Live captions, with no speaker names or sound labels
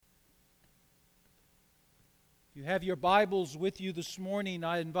If you have your Bibles with you this morning,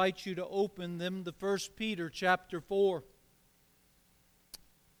 I invite you to open them to 1 Peter chapter 4.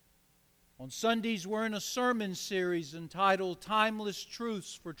 On Sundays, we're in a sermon series entitled Timeless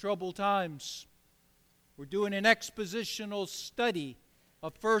Truths for Troubled Times. We're doing an expositional study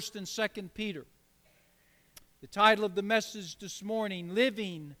of 1 and 2 Peter. The title of the message this morning,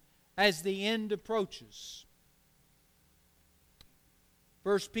 Living as the End Approaches.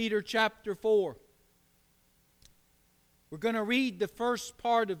 1 Peter chapter 4. We're going to read the first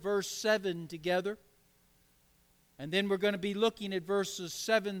part of verse 7 together. And then we're going to be looking at verses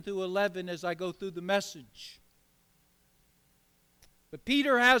 7 through 11 as I go through the message. But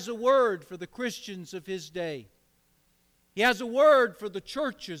Peter has a word for the Christians of his day. He has a word for the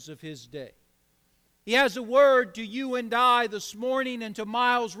churches of his day. He has a word to you and I this morning and to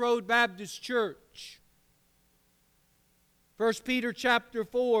Miles Road Baptist Church. 1 Peter chapter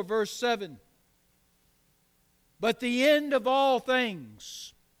 4, verse 7. But the end of all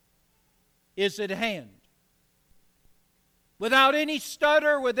things is at hand. Without any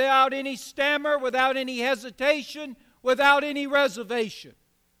stutter, without any stammer, without any hesitation, without any reservation.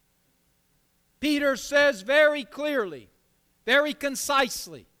 Peter says very clearly, very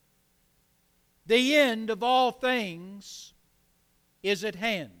concisely, the end of all things is at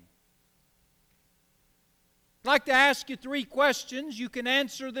hand. I'd like to ask you 3 questions. You can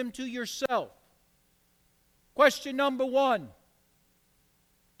answer them to yourself. Question number 1.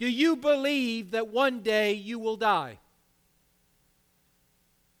 Do you believe that one day you will die?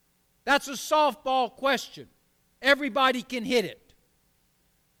 That's a softball question. Everybody can hit it.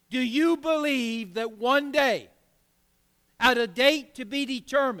 Do you believe that one day, at a date to be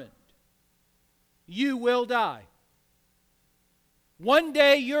determined, you will die? One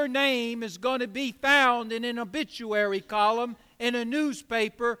day your name is going to be found in an obituary column in a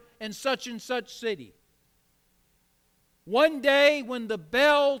newspaper in such and such city. One day when the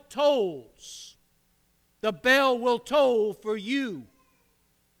bell tolls, the bell will toll for you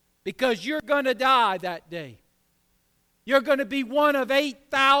because you're going to die that day. You're going to be one of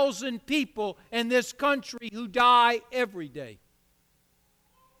 8,000 people in this country who die every day.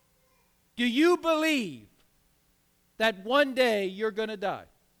 Do you believe that one day you're going to die?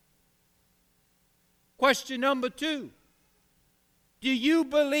 Question number 2. Do you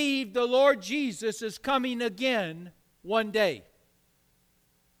believe the Lord Jesus is coming again one day?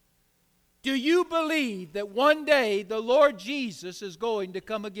 Do you believe that one day the Lord Jesus is going to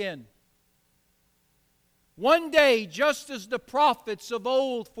come again? One day, just as the prophets of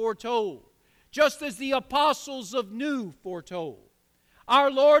old foretold, just as the apostles of new foretold,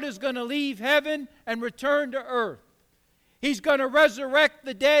 our Lord is going to leave heaven and return to earth. He's going to resurrect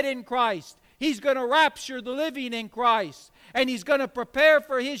the dead in Christ. He's going to rapture the living in Christ. And He's going to prepare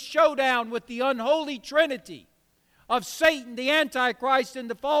for His showdown with the unholy trinity of Satan, the Antichrist, and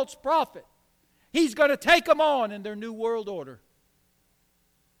the false prophet. He's going to take them on in their new world order.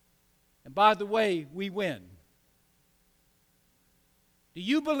 And by the way, we win. Do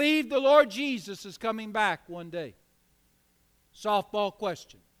you believe the Lord Jesus is coming back one day? Softball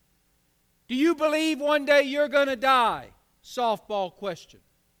question. Do you believe one day you're going to die? Softball question.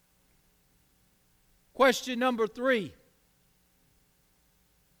 Question number 3.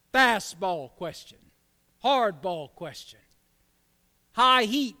 Fastball question. Hardball question. High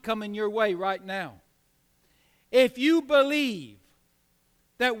heat coming your way right now. If you believe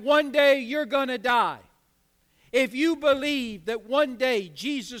that one day you're going to die, if you believe that one day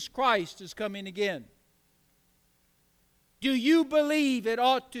Jesus Christ is coming again, do you believe it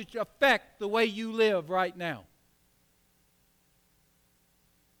ought to affect the way you live right now?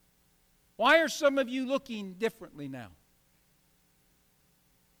 Why are some of you looking differently now?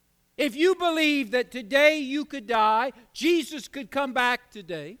 If you believe that today you could die, Jesus could come back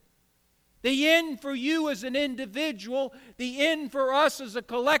today, the end for you as an individual, the end for us as a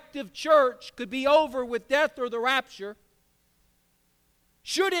collective church could be over with death or the rapture,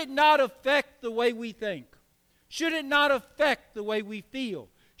 should it not affect the way we think? Should it not affect the way we feel?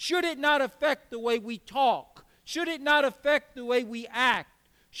 Should it not affect the way we talk? Should it not affect the way we act?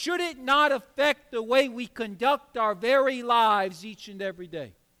 Should it not affect the way we conduct our very lives each and every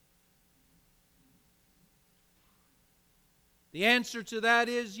day? The answer to that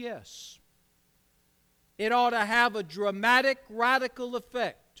is yes. It ought to have a dramatic, radical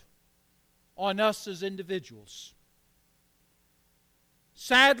effect on us as individuals.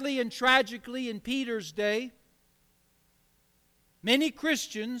 Sadly and tragically, in Peter's day, many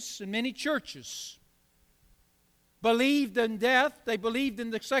Christians and many churches believed in death. They believed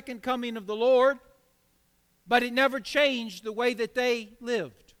in the second coming of the Lord, but it never changed the way that they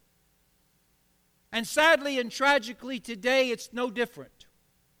lived. And sadly and tragically today, it's no different.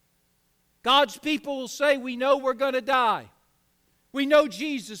 God's people will say, we know we're going to die. We know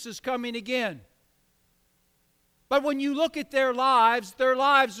Jesus is coming again. But when you look at their lives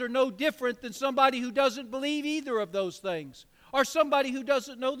are no different than somebody who doesn't believe either of those things, or somebody who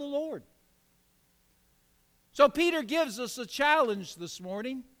doesn't know the Lord. So Peter gives us a challenge this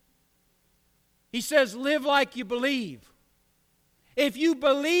morning. He says, live like you believe. If you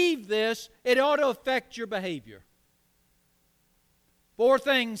believe this, it ought to affect your behavior. 4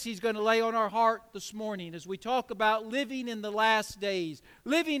 things he's going to lay on our heart this morning as we talk about living in the last days,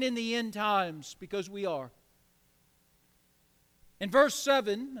 living in the end times, because we are. In verse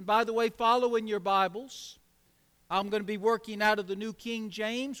 7, and by the way, follow in your Bibles. I'm going to be working out of the New King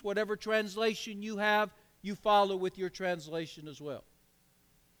James. Whatever translation you have, you follow with your translation as well.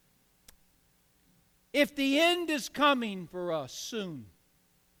 If the end is coming for us soon.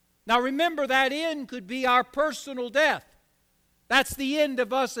 Now remember, that end could be our personal death. That's the end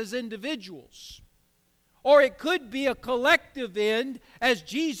of us as individuals. Or it could be a collective end as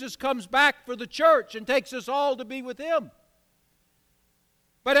Jesus comes back for the church and takes us all to be with Him.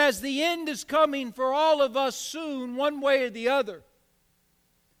 But as the end is coming for all of us soon, one way or the other,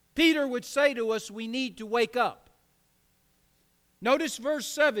 Peter would say to us, we need to wake up. Notice verse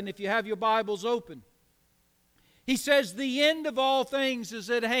 7 if you have your Bibles open. He says, the end of all things is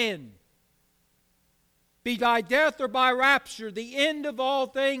at hand. Be by death or by rapture, the end of all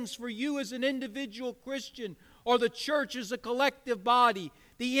things for you as an individual Christian or the church as a collective body,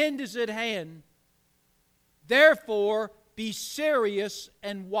 the end is at hand. Therefore, be serious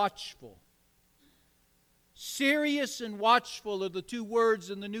and watchful. Serious and watchful are the 2 words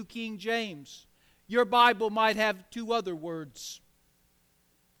in the New King James. Your Bible might have 2 other words.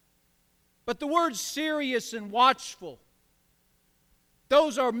 But the words serious and watchful,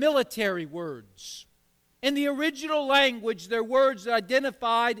 those are military words. In the original language, they're words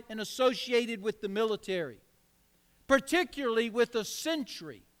identified and associated with the military, particularly with a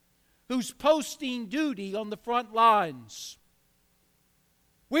sentry who's posting duty on the front lines.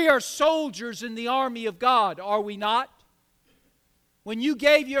 We are soldiers in the army of God, are we not? When you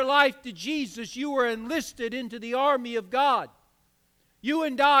gave your life to Jesus, you were enlisted into the army of God. You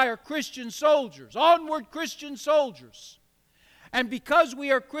and I are Christian soldiers, onward Christian soldiers. And because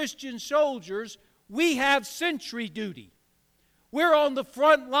we are Christian soldiers, we have sentry duty. We're on the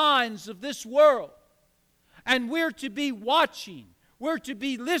front lines of this world. And we're to be watching. We're to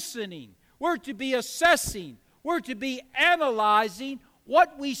be listening. We're to be assessing. We're to be analyzing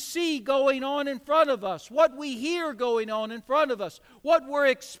what we see going on in front of us, what we hear going on in front of us, what we're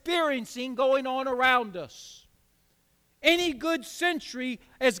experiencing going on around us. Any good sentry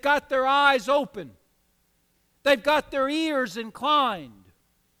has got their eyes open. They've got their ears inclined.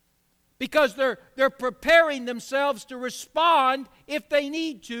 Because they're preparing themselves to respond if they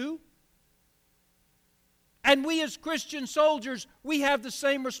need to. And we as Christian soldiers, we have the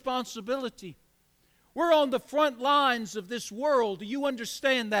same responsibility. We're on the front lines of this world. Do you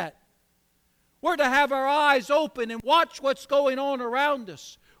understand that? We're to have our eyes open and watch what's going on around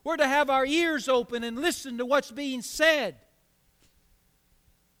us. We're to have our ears open and listen to what's being said.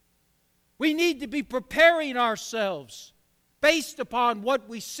 We need to be preparing ourselves based upon what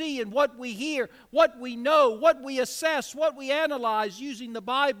we see and what we hear, what we know, what we assess, what we analyze, using the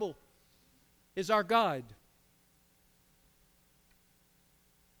Bible is our guide.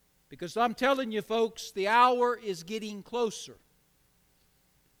 Because I'm telling you, folks, the hour is getting closer.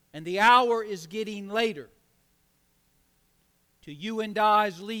 And the hour is getting later to you and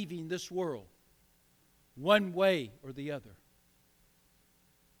I's leaving this world, one way or the other.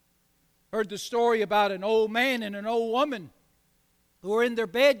 Heard the story about an old man and an old woman who were in their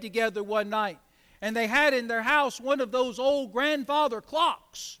bed together one night, and they had in their house one of those old grandfather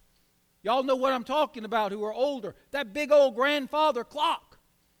clocks. Y'all know what I'm talking about who are older. That big old grandfather clock.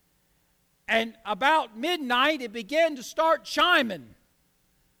 And about midnight, it began to start chiming.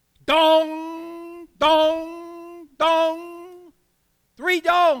 Dong, dong, dong. 3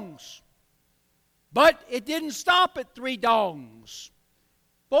 dongs. But it didn't stop at 3 dongs.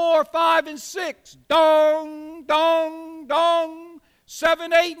 4, 5, and 6. Dong, dong, dong.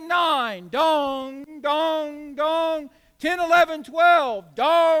 7, 8, and 9. Dong, dong, dong. 10, 11, 12.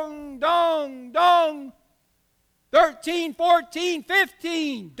 Dong, dong, dong. 13, 14,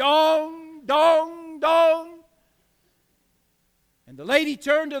 15. Dong, dong, dong. And the lady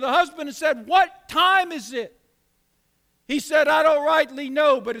turned to the husband and said, "What time is it?" He said, "I don't rightly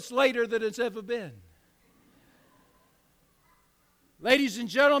know, but it's later than it's ever been." Ladies and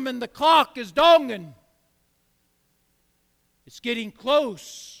gentlemen, the clock is donging. It's getting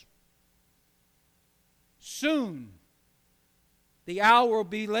close. soon the hour will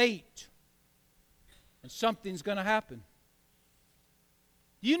be late and something's going to happen.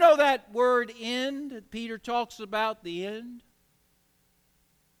 Do you know that word end that Peter talks about, the end?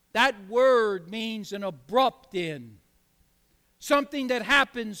 That word means an abrupt end. Something that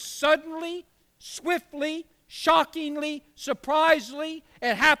happens suddenly, swiftly, shockingly, surprisingly.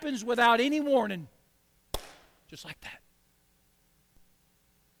 It happens without any warning. Just like that.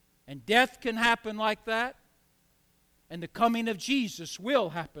 And death can happen like that. And the coming of Jesus will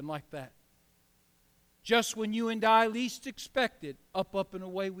happen like that. Just when you and I least expect it, up, and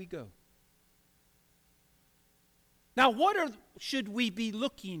away we go. Now, what should we be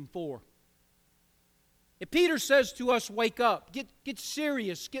looking for? If Peter says to us, wake up, get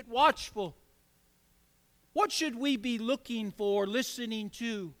serious, get watchful, what should we be looking for, listening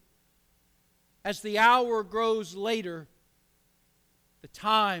to, as the hour grows later, the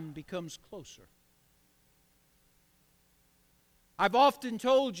time becomes closer? I've often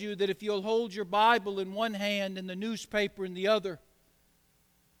told you that if you'll hold your Bible in one hand and the newspaper in the other,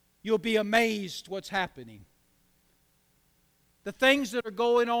 you'll be amazed what's happening. The things that are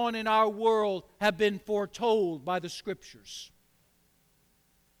going on in our world have been foretold by the Scriptures.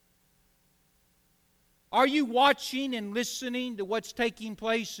 Are you watching and listening to what's taking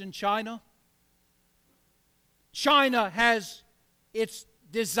place in China? China has its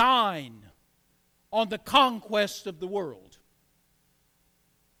design on the conquest of the world.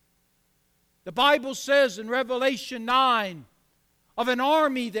 The Bible says in Revelation 9 of an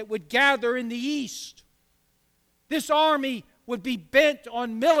army that would gather in the east. This army would be bent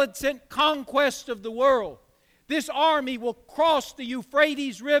on militant conquest of the world. This army will cross the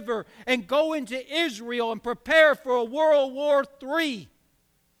Euphrates River and go into Israel and prepare for a World War III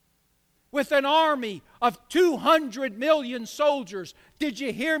with an army of 200 million soldiers. Did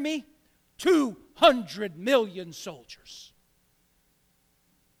you hear me? 200 million soldiers.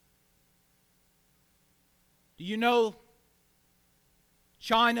 Do you know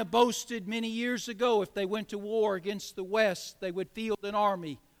China boasted many years ago if they went to war against the West, they would field an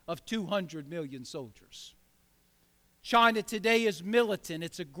army of 200 million soldiers. China today is militant,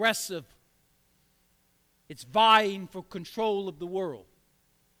 it's aggressive, it's vying for control of the world.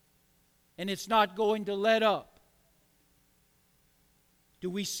 And it's not going to let up. Do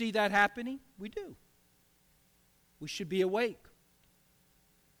we see that happening? We do. We should be awake.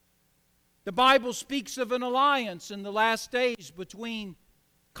 The Bible speaks of an alliance in the last days between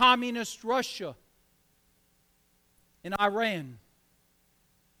communist Russia and Iran.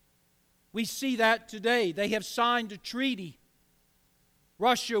 We see that today. They have signed a treaty.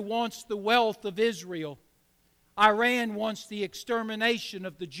 Russia wants the wealth of Israel. Iran wants the extermination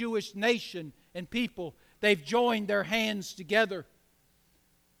of the Jewish nation and people. They've joined their hands together.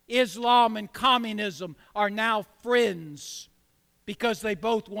 Islam and communism are now friends because they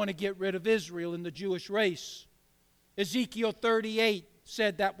both want to get rid of Israel and the Jewish race. Ezekiel 38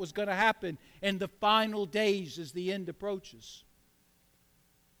 said that was going to happen in the final days as the end approaches.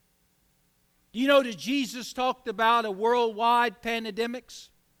 Do you know that Jesus talked about a worldwide pandemics?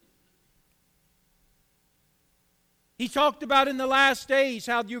 He talked about in the last days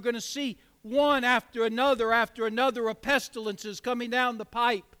how you're going to see one after another of pestilences coming down the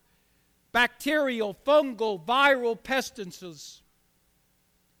pipe. Bacterial, fungal, viral pestilences.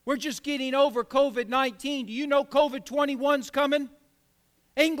 We're just getting over COVID-19. Do you know COVID-21's coming?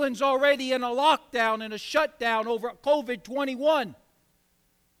 England's already in a lockdown and a shutdown over COVID-21.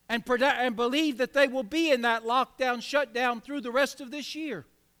 And believe that they will be in that lockdown, shutdown through the rest of this year.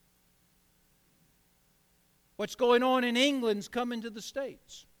 What's going on in England's coming to the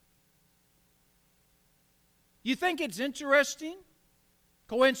States. You think it's interesting,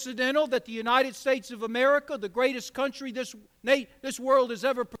 coincidental, that the United States of America, the greatest country this world has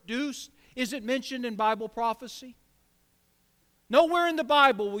ever produced, isn't mentioned in Bible prophecy? Nowhere in the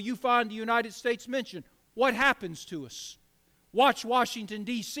Bible will you find the United States mentioned. What happens to us? Watch Washington,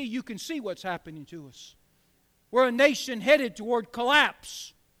 D.C. You can see what's happening to us. We're a nation headed toward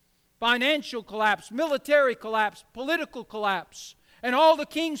collapse. Financial collapse, military collapse, political collapse. And all the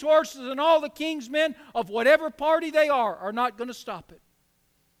king's horses and all the king's men of whatever party they are not going to stop it.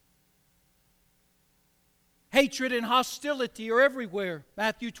 Hatred and hostility are everywhere.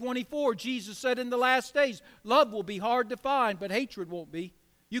 Matthew 24, Jesus said in the last days, love will be hard to find, but hatred won't be.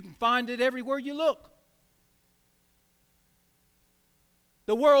 You can find it everywhere you look.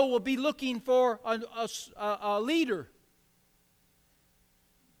 The world will be looking for a leader.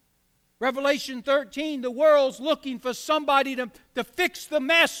 Revelation 13, the world's looking for somebody to fix the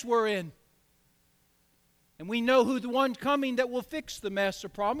mess we're in. And we know who the one coming that will fix the mess or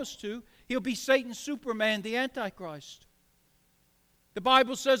promise to. He'll be Satan's Superman, the Antichrist. The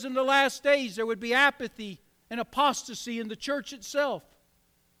Bible says in the last days there would be apathy and apostasy in the church itself.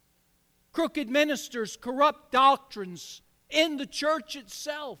 Crooked ministers, corrupt doctrines in the church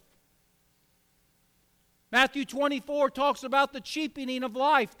itself. Matthew 24 talks about the cheapening of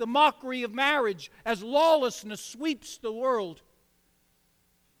life, the mockery of marriage, as lawlessness sweeps the world.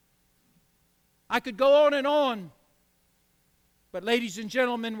 I could go on, but ladies and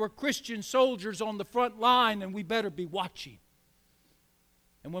gentlemen, we're Christian soldiers on the front line, and we better be watching.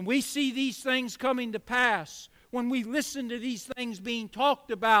 And when we see these things coming to pass, when we listen to these things being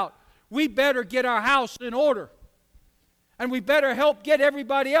talked about, we better get our house in order. And we better help get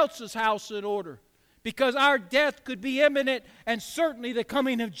everybody else's house in order. Because our death could be imminent, and certainly the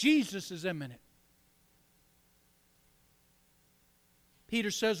coming of Jesus is imminent.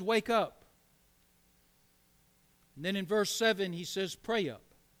 Peter says, wake up. And then in verse 7 he says, pray up.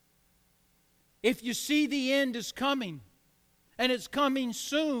 If you see the end is coming, and it's coming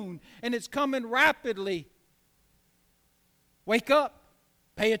soon, and it's coming rapidly, wake up.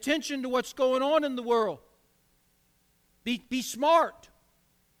 Pay attention to what's going on in the world. Be smart.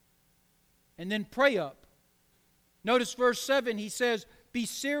 And then pray up. Notice verse 7, he says, be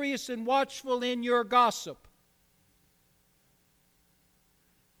serious and watchful in your gossip.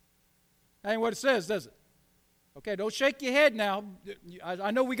 That ain't what it says, does it? Okay, don't shake your head now.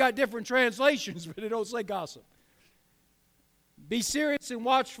 I know we got different translations, but it don't say gossip. Be serious and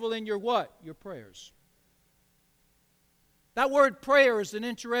watchful in your what? Your prayers. That word prayer is an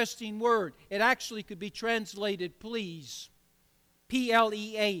interesting word. It actually could be translated please.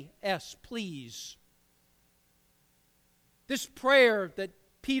 P-L-E-A-S, please. This prayer that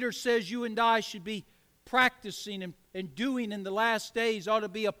Peter says you and I should be practicing and doing in the last days ought to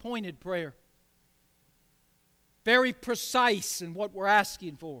be a pointed prayer. Very precise in what we're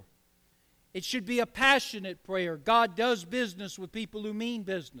asking for. It should be a passionate prayer. God does business with people who mean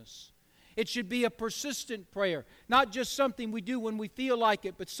business. It should be a persistent prayer, not just something we do when we feel like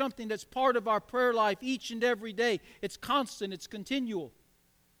it, but something that's part of our prayer life each and every day. It's constant, it's continual.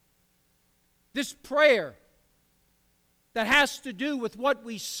 This prayer that has to do with what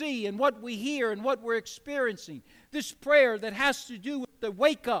we see and what we hear and what we're experiencing. This prayer that has to do with the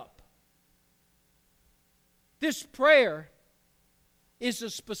wake up. This prayer is a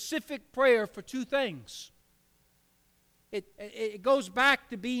specific prayer for two things. It goes back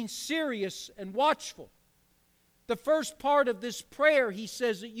to being serious and watchful. The first part of this prayer, he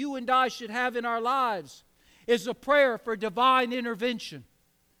says, that you and I should have in our lives is a prayer for divine intervention.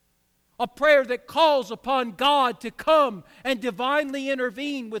 A prayer that calls upon God to come and divinely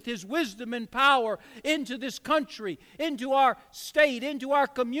intervene with His wisdom and power into this country, into our state, into our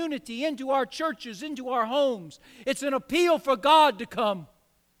community, into our churches, into our homes. It's an appeal for God to come.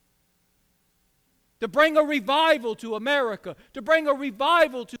 To bring a revival to America, to bring a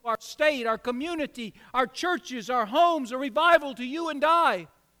revival to our state, our community, our churches, our homes, a revival to you and I.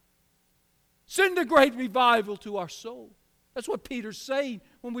 Send a great revival to our soul. That's what Peter's saying.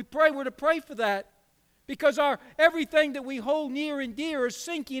 When we pray, we're to pray for that. Because everything that we hold near and dear is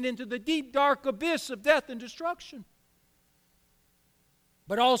sinking into the deep, dark abyss of death and destruction.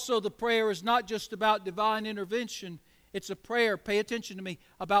 But also the prayer is not just about divine intervention. It's a prayer, pay attention to me,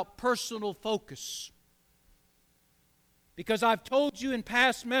 about personal focus. Because I've told you in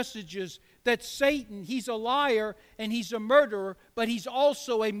past messages that Satan, he's a liar and he's a murderer, but he's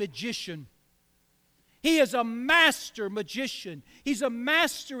also a magician. He is a master magician. He's a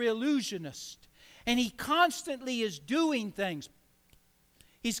master illusionist. And he constantly is doing things.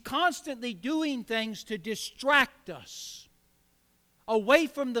 He's constantly doing things to distract us away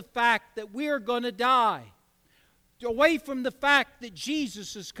from the fact that we're going to die. Away from the fact that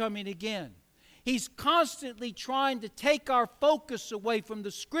Jesus is coming again. He's constantly trying to take our focus away from the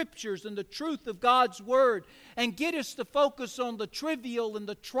Scriptures and the truth of God's Word and get us to focus on the trivial and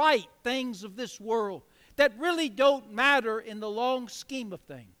the trite things of this world that really don't matter in the long scheme of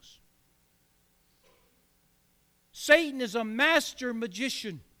things. Satan is a master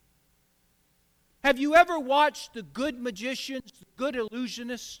magician. Have you ever watched the good magicians, the good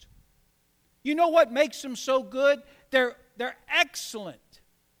illusionists? You know what makes them so good? They're excellent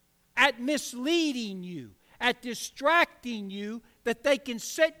at misleading you, at distracting you, that they can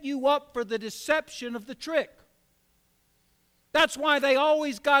set you up for the deception of the trick. That's why they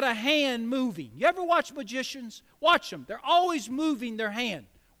always got a hand moving. You ever watch magicians? Watch them. They're always moving their hand,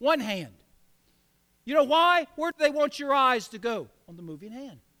 one hand. You know why? Where do they want your eyes to go? On the moving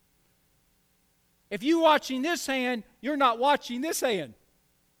hand. If you're watching this hand, you're not watching this hand.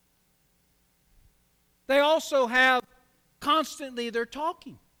 They also have constantly, they're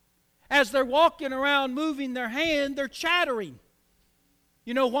talking. As they're walking around moving their hand, they're chattering.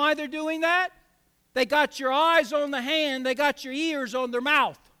 You know why they're doing that? They got your eyes on the hand, they got your ears on their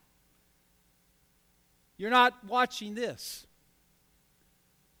mouth. You're not watching this.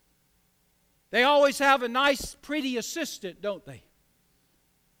 They always have a nice, pretty assistant, don't they?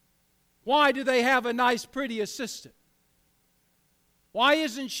 Why do they have a nice, pretty assistant? Why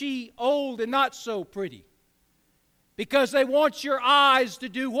isn't she old and not so pretty? Because they want your eyes to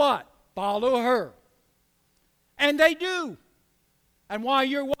do what? Follow her. And they do. And while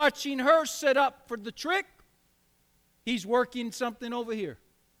you're watching her set up for the trick, he's working something over here.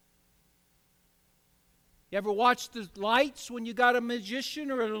 You ever watch the lights when you got a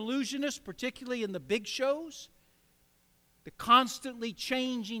magician or an illusionist, particularly in the big shows? They're constantly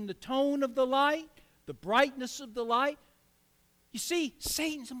changing the tone of the light, the brightness of the light. You see,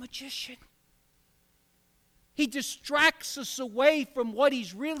 Satan's a magician. He distracts us away from what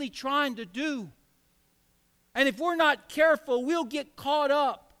he's really trying to do. And if we're not careful, we'll get caught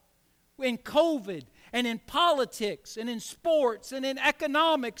up in COVID and in politics and in sports and in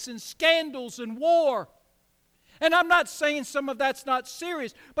economics and scandals and war. And I'm not saying some of that's not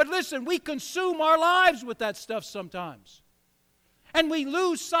serious, but listen, we consume our lives with that stuff sometimes. And we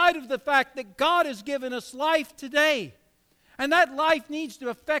lose sight of the fact that God has given us life today. And that life needs to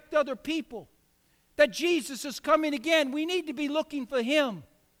affect other people. That Jesus is coming again. We need to be looking for Him.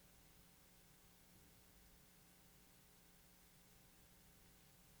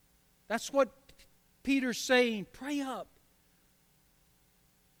 That's what Peter's saying. Pray up.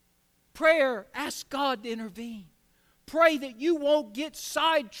 Prayer, ask God to intervene. Pray that you won't get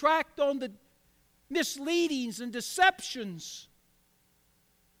sidetracked on the misleadings and deceptions.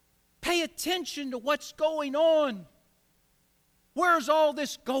 Pay attention to what's going on. Where's all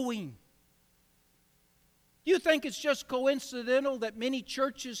this going? Do you think it's just coincidental that many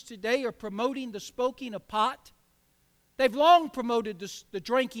churches today are promoting the smoking of pot? They've long promoted the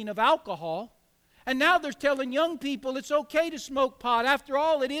drinking of alcohol. And now they're telling young people it's okay to smoke pot. After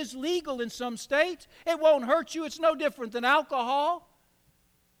all, it is legal in some states. It won't hurt you. It's no different than alcohol.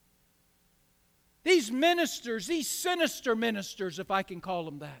 These ministers, these sinister ministers, if I can call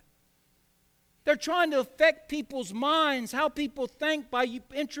them that, they're trying to affect people's minds, how people think, by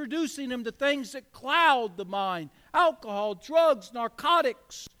introducing them to things that cloud the mind. Alcohol, drugs,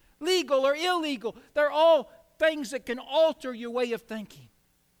 narcotics, legal or illegal. They're all things that can alter your way of thinking.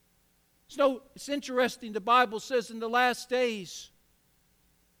 So it's interesting, the Bible says in the last days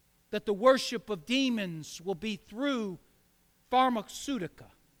that the worship of demons will be through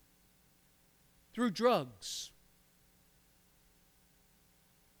pharmaceutica, through drugs.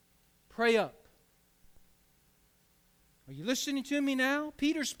 Pray up. Are you listening to me now?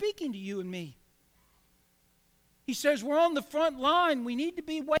 Peter's speaking to you and me. He says we're on the front line. We need to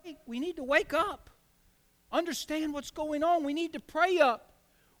be awake. We need to wake up. Understand what's going on. We need to pray up.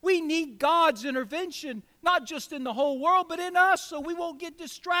 We need God's intervention, not just in the whole world, but in us, so we won't get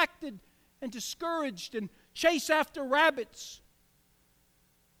distracted and discouraged and chase after rabbits.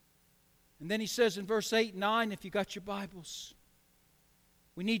 And then he says in verse 8 and 9, if you got your Bibles,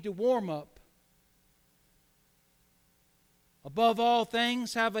 we need to warm up. Above all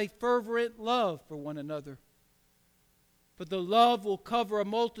things, have a fervent love for one another. For the love will cover a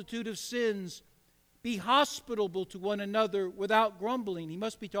multitude of sins. Be hospitable to one another without grumbling. He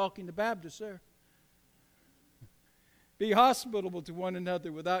must be talking to Baptists there. Be hospitable to one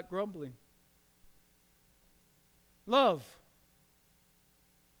another without grumbling. Love.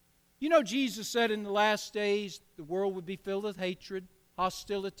 You know, Jesus said in the last days the world would be filled with hatred,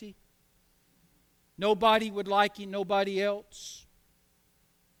 hostility. Nobody would like nobody else.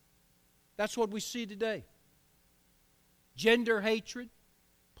 That's what we see today. Gender hatred,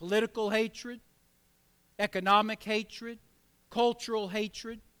 political hatred, economic hatred, cultural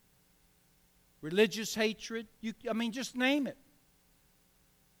hatred, religious hatred. Just name it.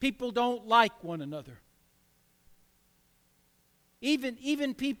 People don't like one another.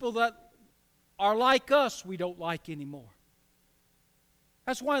 Even people that are like us, we don't like anymore.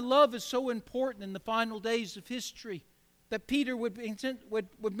 That's why love is so important in the final days of history. That Peter would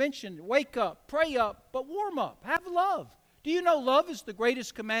mention, wake up, pray up, but warm up, have love. Do you know love is the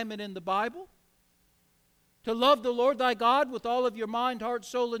greatest commandment in the Bible? To love the Lord thy God with all of your mind, heart,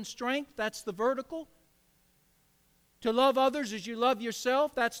 soul, and strength, that's the vertical. To love others as you love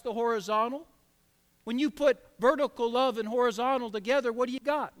yourself, that's the horizontal. When you put vertical love and horizontal together, what do you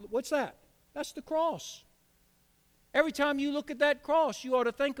got? What's that? That's the cross. Every time you look at that cross, you ought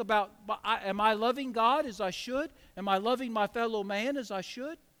to think about, am I loving God as I should? Am I loving my fellow man as I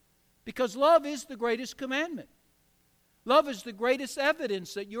should? Because love is the greatest commandment. Love is the greatest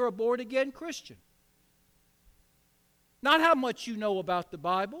evidence that you're a born-again Christian. Not how much you know about the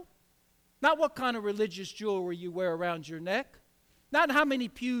Bible. Not what kind of religious jewelry you wear around your neck. Not how many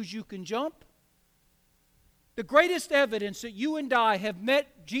pews you can jump. The greatest evidence that you and I have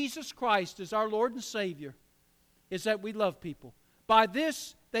met Jesus Christ as our Lord and Savior is that we love people. By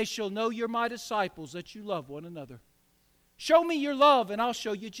this they shall know you're my disciples, that you love one another. Show me your love and I'll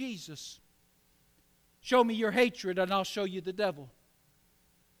show you Jesus. Show me your hatred and I'll show you the devil.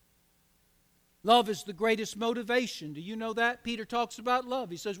 Love is the greatest motivation. Do you know that? Peter talks about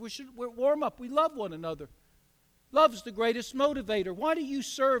love. He says we're warm up. We love one another. Love is the greatest motivator. Why do you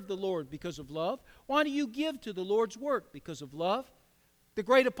serve the Lord? Because of love. Why do you give to the Lord's work? Because of love. The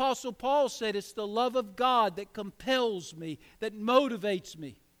great apostle Paul said, it's the love of God that compels me, that motivates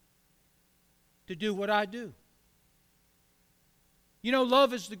me to do what I do. You know,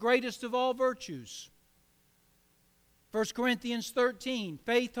 love is the greatest of all virtues. 1 Corinthians 13,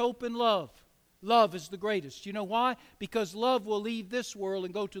 faith, hope, and love. Love is the greatest. You know why? Because love will leave this world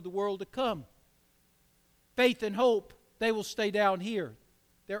and go to the world to come. Faith and hope, they will stay down here.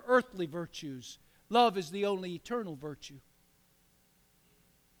 They're earthly virtues. Love is the only eternal virtue.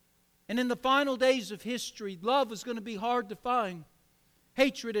 And in the final days of history, love is going to be hard to find.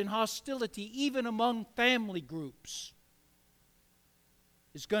 Hatred and hostility, even among family groups,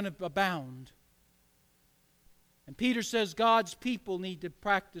 is going to abound. And Peter says God's people need to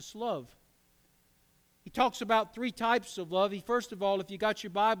practice love. He talks about 3 types of love. First of all, if you got your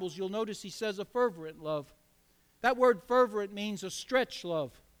Bibles, you'll notice he says a fervent love. That word fervent means a stretch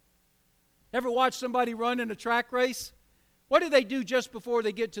love. Ever watch somebody run in a track race? What do they do just before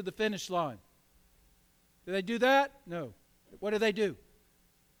they get to the finish line? Do they do that? No. What do?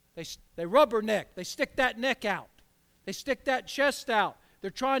 They rubberneck. They stick that neck out. They stick that chest out.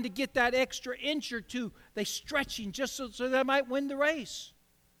 They're trying to get that extra inch or two. They're stretching just so they might win the race.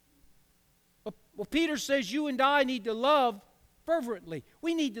 Well, Peter says you and I need to love fervently.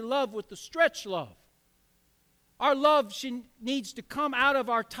 We need to love with the stretch love. Our love needs to come out of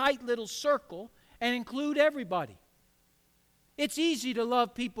our tight little circle and include everybody. It's easy to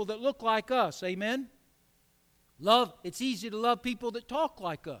love people that look like us, amen? It's easy to love people that talk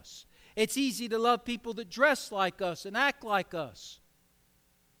like us. It's easy to love people that dress like us and act like us.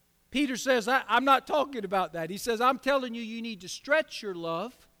 Peter says, I'm not talking about that. He says, I'm telling you, you need to stretch your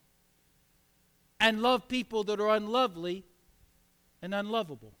love and love people that are unlovely and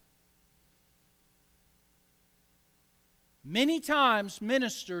unlovable. Many times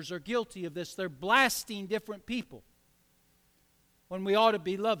ministers are guilty of this. They're blasting different people when we ought to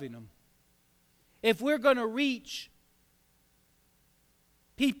be loving them. If we're going to reach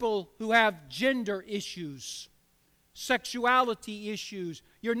people who have gender issues, sexuality issues,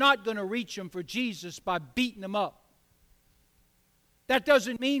 you're not going to reach them for Jesus by beating them up. That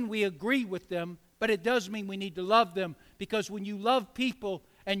doesn't mean we agree with them, but it does mean we need to love them, because when you love people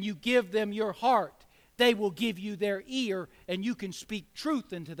and you give them your heart, they will give you their ear, and you can speak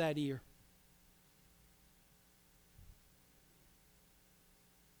truth into that ear.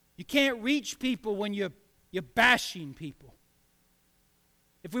 You can't reach people when you're bashing people.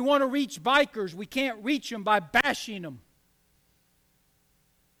 If we want to reach bikers, we can't reach them by bashing them.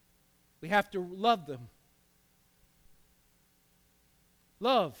 We have to love them.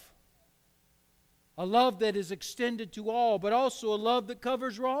 Love. A love that is extended to all, but also a love that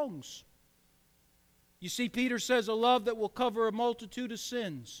covers wrongs. You see, Peter says a love that will cover a multitude of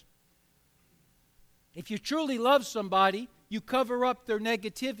sins. If you truly love somebody, you cover up their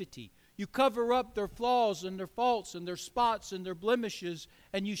negativity. You cover up their flaws and their faults and their spots and their blemishes,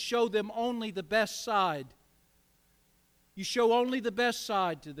 and you show them only the best side. You show only the best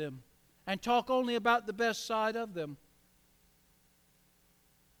side to them and talk only about the best side of them.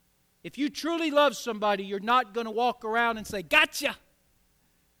 If you truly love somebody, you're not going to walk around and say, "Gotcha!"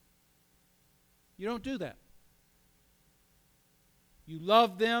 You don't do that. You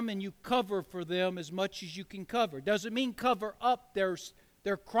love them and you cover for them as much as you can cover. Doesn't mean cover up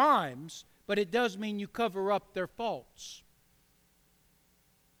their crimes, but it does mean you cover up their faults.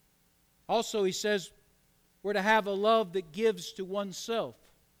 Also, he says we're to have a love that gives to oneself,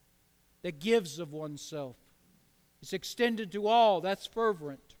 that gives of oneself. It's extended to all. That's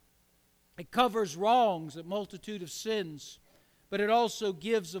fervent. It covers wrongs, a multitude of sins, but it also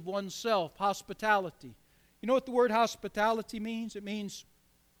gives of oneself, hospitality. You know what the word hospitality means? It means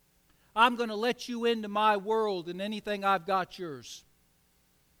I'm going to let you into my world, and anything I've got yours.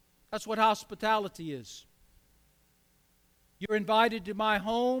 That's what hospitality is. You're invited to my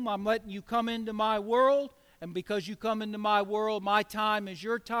home. I'm letting you come into my world, and because you come into my world, my time is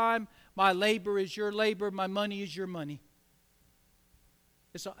your time, my labor is your labor, my money is your money.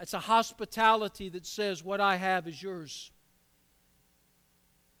 It's a hospitality that says what I have is yours.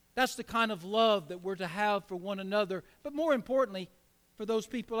 That's the kind of love that we're to have for one another, but more importantly, for those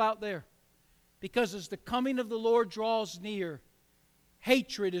people out there. Because as the coming of the Lord draws near,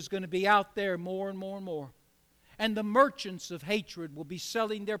 hatred is going to be out there more and more and more. And the merchants of hatred will be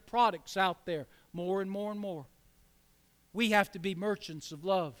selling their products out there more and more and more. We have to be merchants of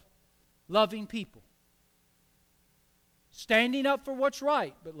love, loving people. Standing up for what's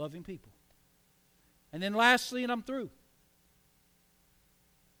right, but loving people. And then lastly, and I'm through,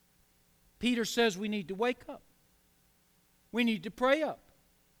 Peter says we need to wake up. We need to pray up.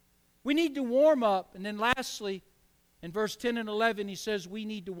 We need to warm up. And then lastly, in verse 10 and 11, he says we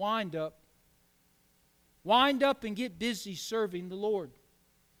need to wind up. Wind up and get busy serving the Lord.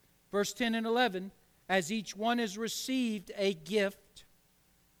 Verse 10 and 11, as each one has received a gift,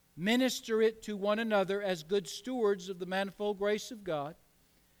 minister it to one another as good stewards of the manifold grace of God.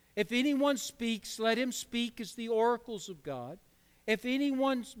 If anyone speaks, let him speak as the oracles of God. If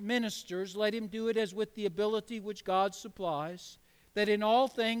anyone ministers, let him do it as with the ability which God supplies, that in all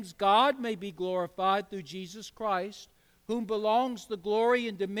things God may be glorified through Jesus Christ, whom belongs the glory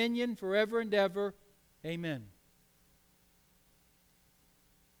and dominion forever and ever. Amen.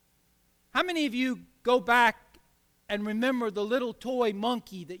 How many of you go back and remember the little toy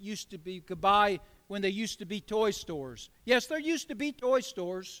monkey that used to be, could buy when there used to be toy stores? Yes, there used to be toy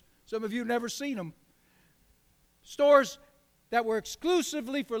stores. Some of you have never seen them. Stores that were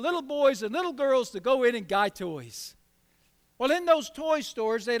exclusively for little boys and little girls to go in and buy toys. Well, in those toy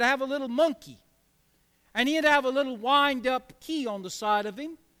stores, they'd have a little monkey. And he'd have a little wind-up key on the side of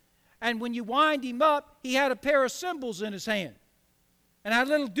him. And when you wind him up, he had a pair of cymbals in his hand. And had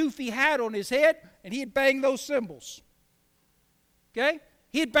a little doofy hat on his head, and he'd bang those cymbals. Okay?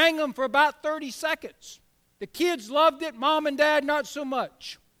 He'd bang them for about 30 seconds. The kids loved it, Mom and Dad not so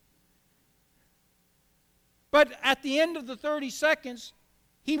much. But at the end of the 30 seconds,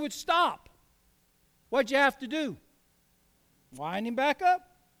 he would stop. What'd you have to do? Wind him back up?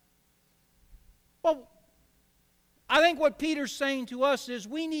 Well, I think what Peter's saying to us is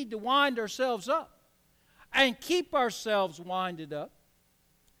we need to wind ourselves up and keep ourselves winded up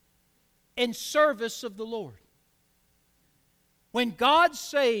in service of the Lord. When God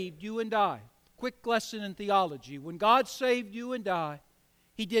saved you and I, quick lesson in theology, when God saved you and I,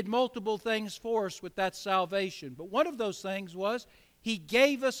 He did multiple things for us with that salvation. But one of those things was He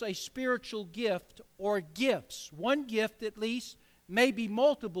gave us a spiritual gift or gifts. One gift at least, maybe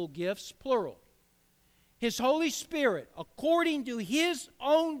multiple gifts, plural. His Holy Spirit, according to His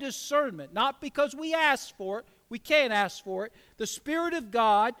own discernment, not because we ask for it, we can't ask for it. The Spirit of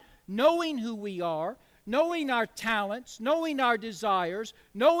God, knowing who we are, knowing our talents, knowing our desires,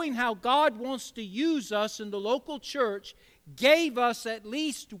 knowing how God wants to use us in the local church, gave us at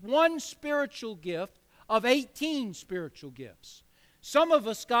least one spiritual gift of 18 spiritual gifts. Some of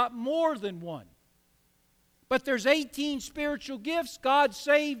us got more than one. But there's 18 spiritual gifts. God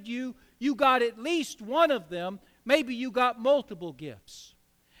saved you. You got at least one of them. Maybe you got multiple gifts.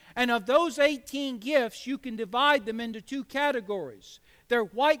 And of those 18 gifts, you can divide them into two categories. They're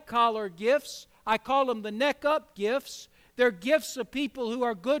white-collar gifts. I call them the neck-up gifts. They're gifts of people who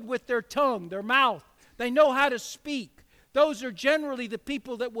are good with their tongue, their mouth. They know how to speak. Those are generally the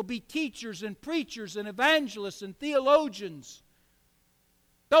people that will be teachers and preachers and evangelists and theologians.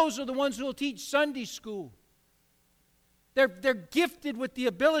 Those are the ones who will teach Sunday school. They're gifted with the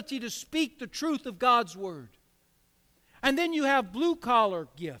ability to speak the truth of God's Word. And then you have blue-collar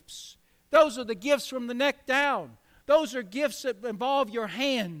gifts. Those are the gifts from the neck down. Those are gifts that involve your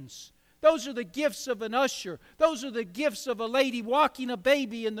hands. Those are the gifts of an usher. Those are the gifts of a lady walking a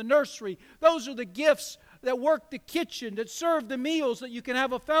baby in the nursery. Those are the gifts that work the kitchen, that serve the meals, that you can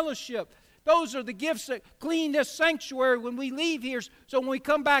have a fellowship. Those are the gifts that clean this sanctuary when we leave here, so when we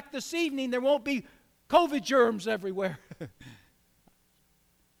come back this evening, there won't be COVID germs everywhere.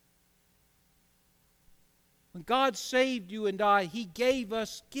 When God saved you and I, He gave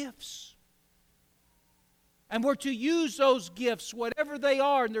us gifts. And we're to use those gifts, whatever they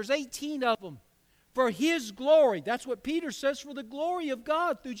are, and there's 18 of them, for His glory. That's what Peter says, for the glory of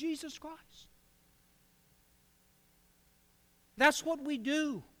God through Jesus Christ. That's what we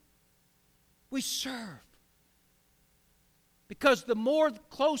do. We serve. Because the more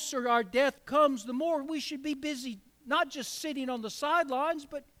closer our death comes, the more we should be busy, not just sitting on the sidelines,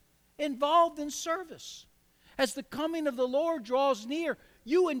 but involved in service. As the coming of the Lord draws near,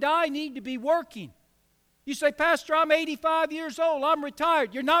 you and I need to be working. You say, Pastor, I'm 85 years old. I'm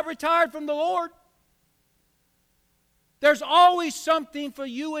retired. You're not retired from the Lord. There's always something for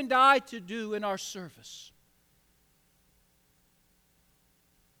you and I to do in our service.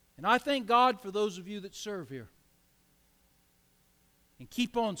 And I thank God for those of you that serve here. And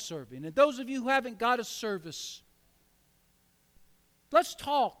keep on serving. And those of you who haven't got a service, let's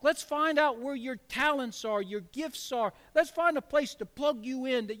talk. Let's find out where your talents are, your gifts are. Let's find a place to plug you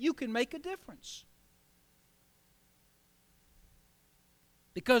in that you can make a difference.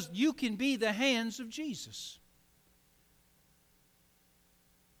 Because you can be the hands of Jesus.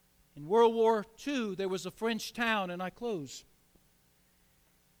 In World War II, there was a French town, and I close.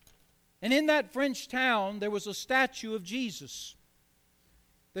 And in that French town, there was a statue of Jesus.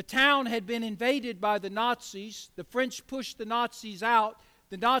 The town had been invaded by the Nazis. The French pushed the Nazis out.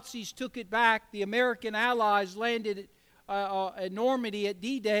 The Nazis took it back. The American allies landed at Normandy at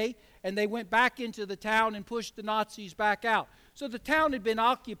D-Day, and they went back into the town and pushed the Nazis back out. So the town had been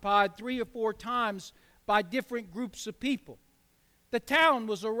occupied 3 or 4 times by different groups of people. The town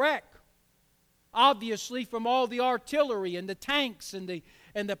was a wreck, obviously, from all the artillery and the tanks and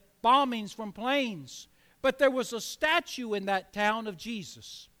the bombings from planes. But there was a statue in that town of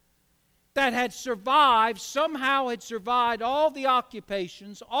Jesus that had survived, somehow had survived all the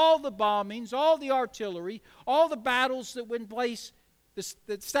occupations, all the bombings, all the artillery, all the battles that went in place.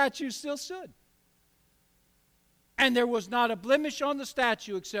 The statue still stood. And there was not a blemish on the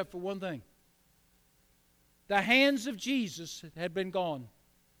statue except for one thing. The hands of Jesus had been gone.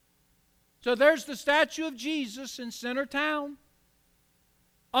 So there's the statue of Jesus in center town.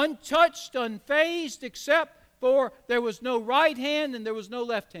 Untouched, unfazed, except for there was no right hand and there was no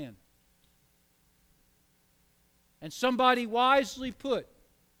left hand. And somebody wisely put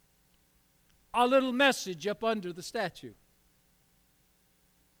a little message up under the statue.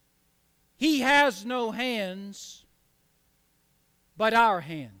 He has no hands but our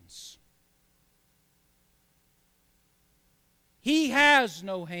hands. He has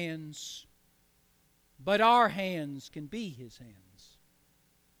no hands, but our hands can be His hands.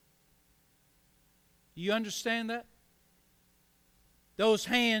 Do you understand that? Those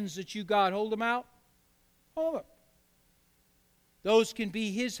hands that you got, hold them out. Hold them up. Those can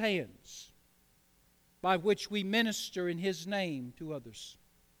be His hands by which we minister in His name to others.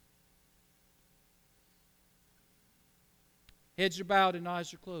 Heads are bowed and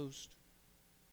eyes are closed.